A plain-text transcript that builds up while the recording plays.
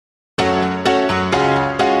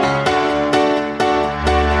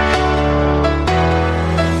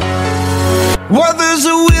Well, there's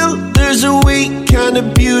a will, there's a way, kinda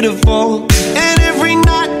beautiful. And every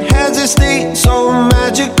night has its day, so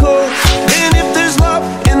magical. And if there's love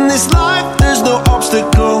in this life, there's no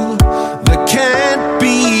obstacle that can't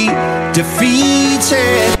be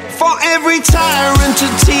defeated. For every tyrant to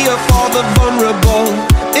tear for the vulnerable,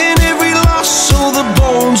 in every loss, all the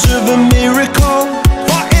bones of a miracle.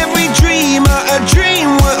 For every dreamer, a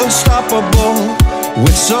dream we're unstoppable,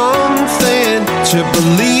 with something to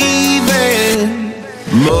believe in.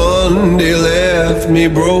 Monday left me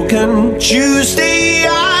broken. Tuesday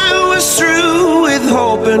I was through with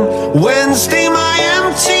hoping. Wednesday my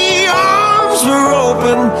empty arms were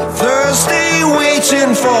open. Thursday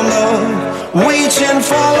waiting for love, waiting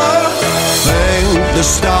for love. Thank the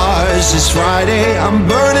stars it's Friday. I'm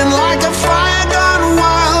burning like a fire gone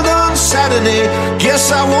wild on Saturday.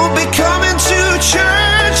 Guess I won't be coming to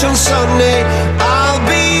church on Sunday. I'll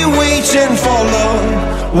be waiting for love,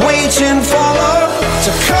 waiting for love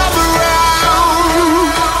to come around.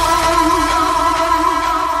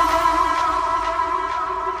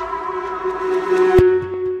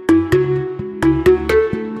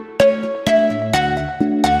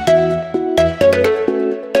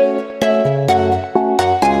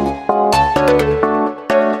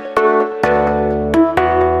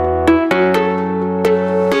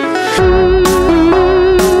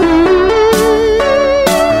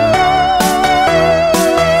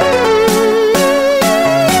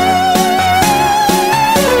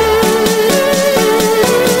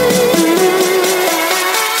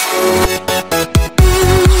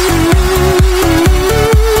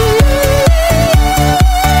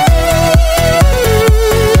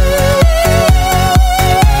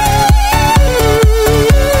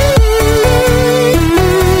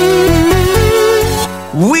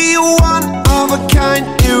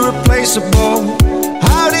 Irreplaceable.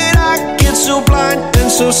 How did I get so blind and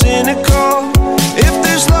so cynical? If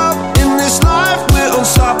there's love in this life, we're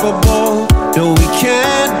unstoppable. No, we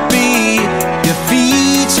can't be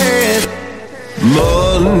defeated.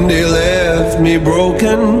 Monday left me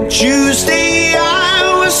broken. Tuesday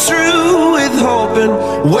I was through with hoping.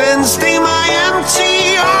 Wednesday my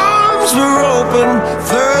empty arms were open.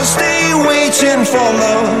 Thursday waiting for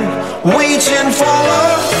love, waiting for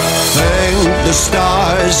love. Thank the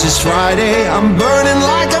stars it's Friday. I'm burning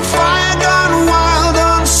like a fire gone wild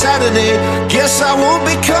on Saturday. Guess I won't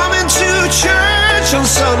be coming to church on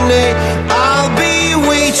Sunday. I'll be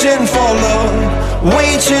waiting for love,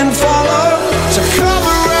 waiting for love to come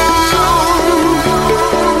around.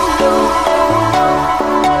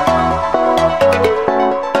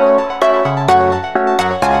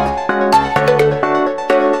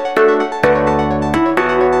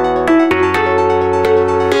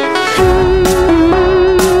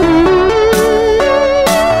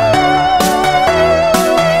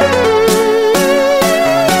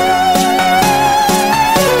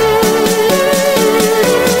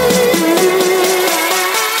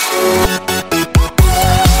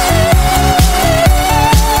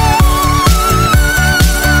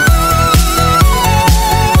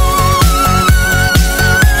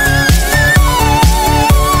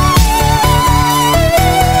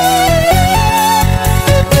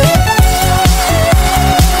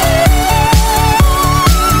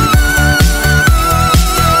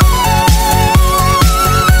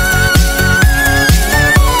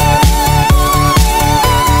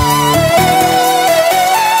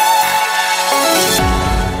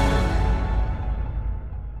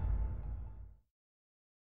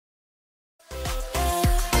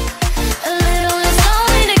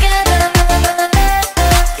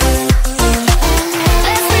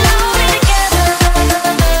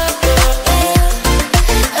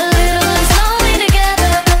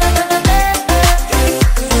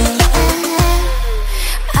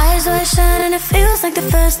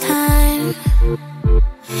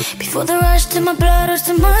 Before the rush to my blood was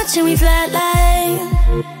too much and we flatline.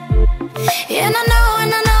 And I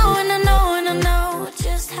know